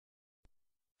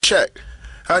check.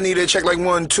 I need a check like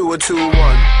 1, 2, or 2, 1.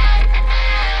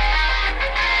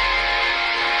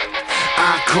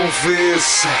 I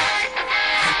confess,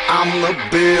 I'm the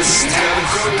best.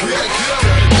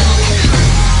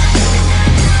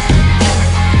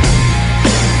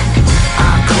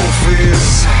 I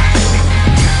confess,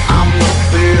 I'm the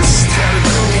best.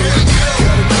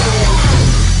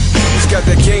 He's got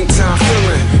that game time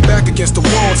feeling. Back against the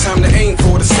wall, time to aim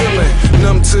for the ceiling.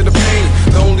 Numb to the pain,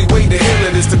 the only way to heal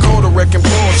it is to call the wrecking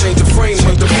ball. Change the frame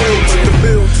of the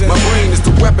building. My brain is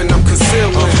the weapon I'm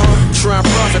concealing. Try and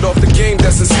profit off the game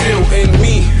that's instilled in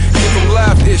me. Keep them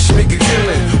live-ish, make a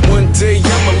killing. One day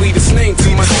I'ma lead his name to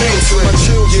my children.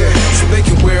 Yeah, so they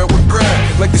can wear it with pride.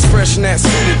 Like this fresh nats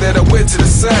fitted that I wear to the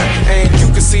side. And you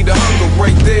can see the hunger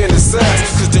right there in his eyes.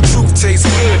 Cause the truth tastes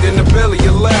good in the belly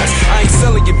of lies. I ain't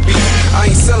selling your beef, I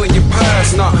ain't selling your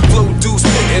pies. Nah, flow deuce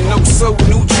and no so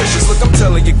nutritious. Look, I'm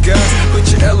telling you guys, put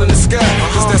your L in the sky.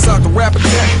 Cause that's out the rapper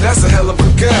cat, that's a hell of a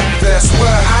guy. That's why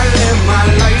I live my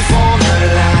life on the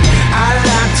line. I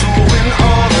like to win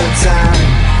all the time,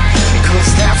 cause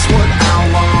that's what I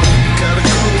want. gotta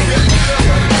go.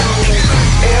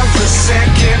 Every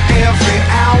second, every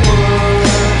hour,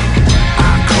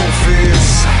 I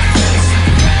confess,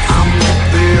 I'm the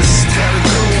best.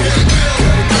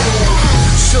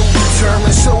 So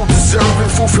determined, so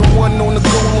deserving. 4 from 1 on the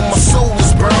goal and my soul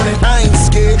is burning. I ain't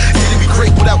scared, it'd be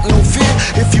great without no fear.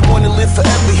 If you wanna live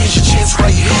forever, here's your chance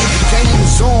right here. The game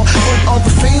is on, but all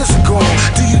the fans are gone.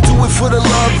 Do you do it for the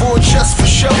love or just for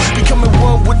show? Becoming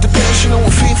one with the passion or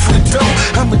a fiend for the dough.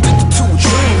 I'm addicted to a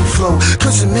dream flow,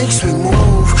 cause it makes me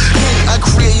move. Yeah, I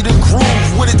create a groove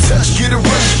with a touch, get a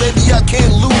rush, baby, I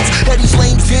can't lose. Had these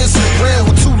lames dancing around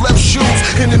with 2 left shoes.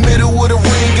 In the middle of the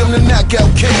ring, I'm the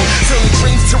knockout king. Turning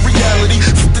dreams to reality,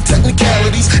 flip the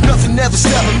technicalities. Nothing ever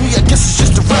stopping me, I guess